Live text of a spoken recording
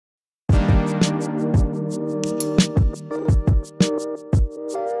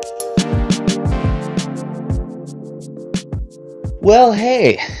Well,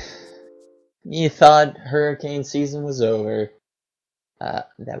 hey, you thought hurricane season was over.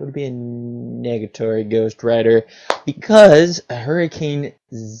 That would be a negatory, Ghost Rider, because Hurricane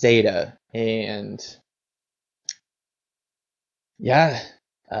Zeta. And yeah,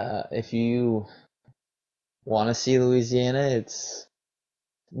 if you want to see Louisiana, it's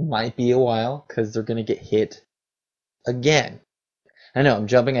might be a while because they're gonna get hit again. I know I'm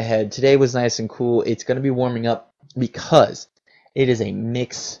jumping ahead. Today was nice and cool. It's gonna be warming up because it is a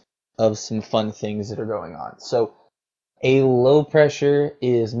mix of some fun things that are going on. So a low pressure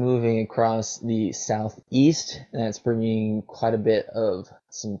is moving across the southeast, and that's bringing quite a bit of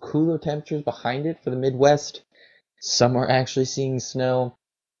some cooler temperatures behind it for the Midwest. Some are actually seeing snow.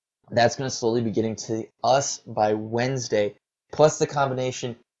 That's going to slowly be getting to us by Wednesday, plus the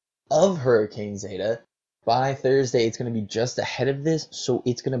combination of Hurricane Zeta. By Thursday, it's going to be just ahead of this, so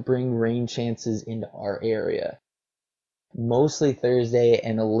it's going to bring rain chances into our area. Mostly Thursday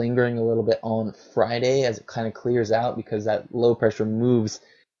and lingering a little bit on Friday as it kind of clears out because that low pressure moves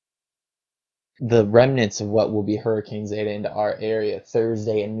the remnants of what will be Hurricane Zeta into our area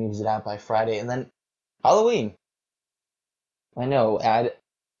Thursday and moves it out by Friday. And then Halloween. I know, I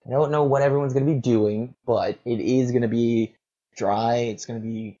don't know what everyone's going to be doing, but it is going to be dry. It's going to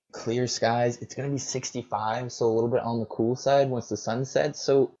be clear skies. It's going to be 65, so a little bit on the cool side once the sun sets.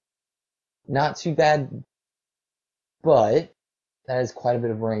 So not too bad, but that is quite a bit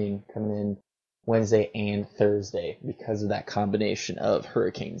of rain coming in Wednesday and Thursday because of that combination of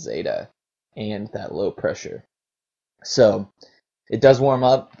Hurricane Zeta and that low pressure. So it does warm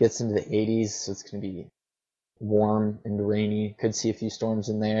up, gets into the 80s, so it's going to be warm and rainy. Could see a few storms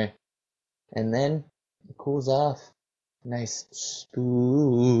in there. And then it cools off. Nice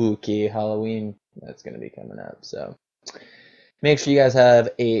spooky Halloween that's going to be coming up. So make sure you guys have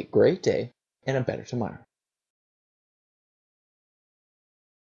a great day and a better tomorrow.